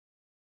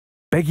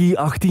PEGI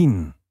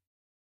 18.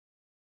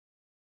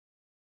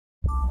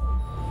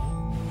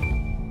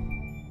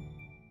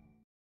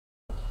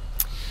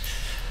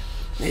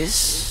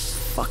 This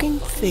fucking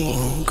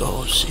thing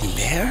goes in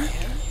there,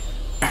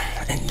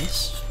 and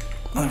this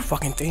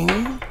motherfucking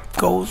thing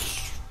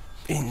goes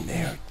in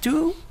there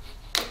too,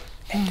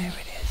 and there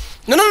it is.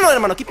 No,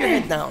 hermano, keep your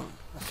head down,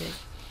 okay?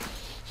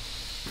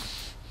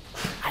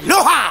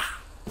 Aloha!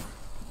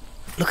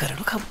 Look at her,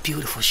 look how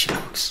beautiful she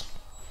looks.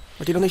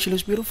 But you don't think she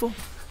looks beautiful?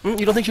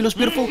 You don't think she looks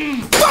beautiful?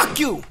 Fuck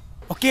you!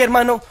 Okay,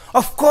 hermano,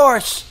 of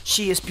course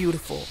she is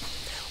beautiful.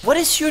 What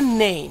is your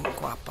name,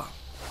 guapa?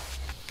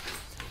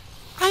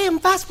 I am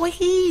Vas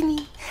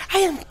Wahini. I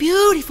am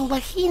beautiful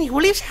Wahini who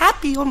lives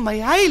happy on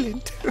my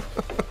island.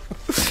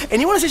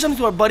 And you want to say something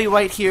to our buddy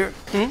right here?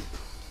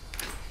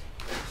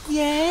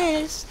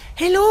 Yes.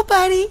 Hello,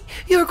 buddy.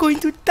 You're going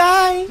to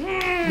die.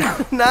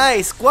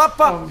 Nice,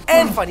 guapa,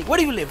 and funny. Where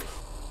do you live?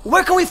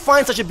 Where can we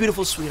find such a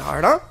beautiful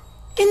sweetheart, huh?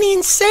 In the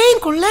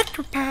Insane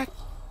Collector Pack.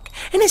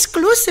 An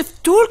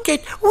exclusive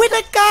toolkit with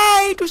a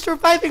guide to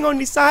surviving on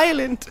this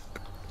island.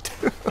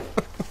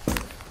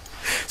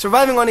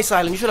 Surviving on this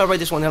island. You should have read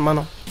this one,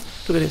 hermano.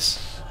 Look at this.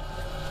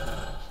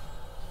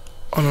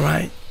 On the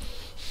right,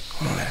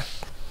 on the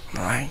left, on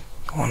the right,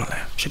 go on the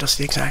left. She does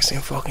the exact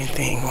same fucking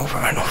thing over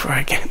and over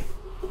again.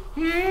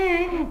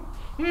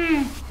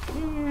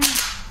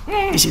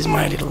 This is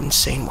my little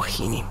insane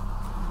Wahini.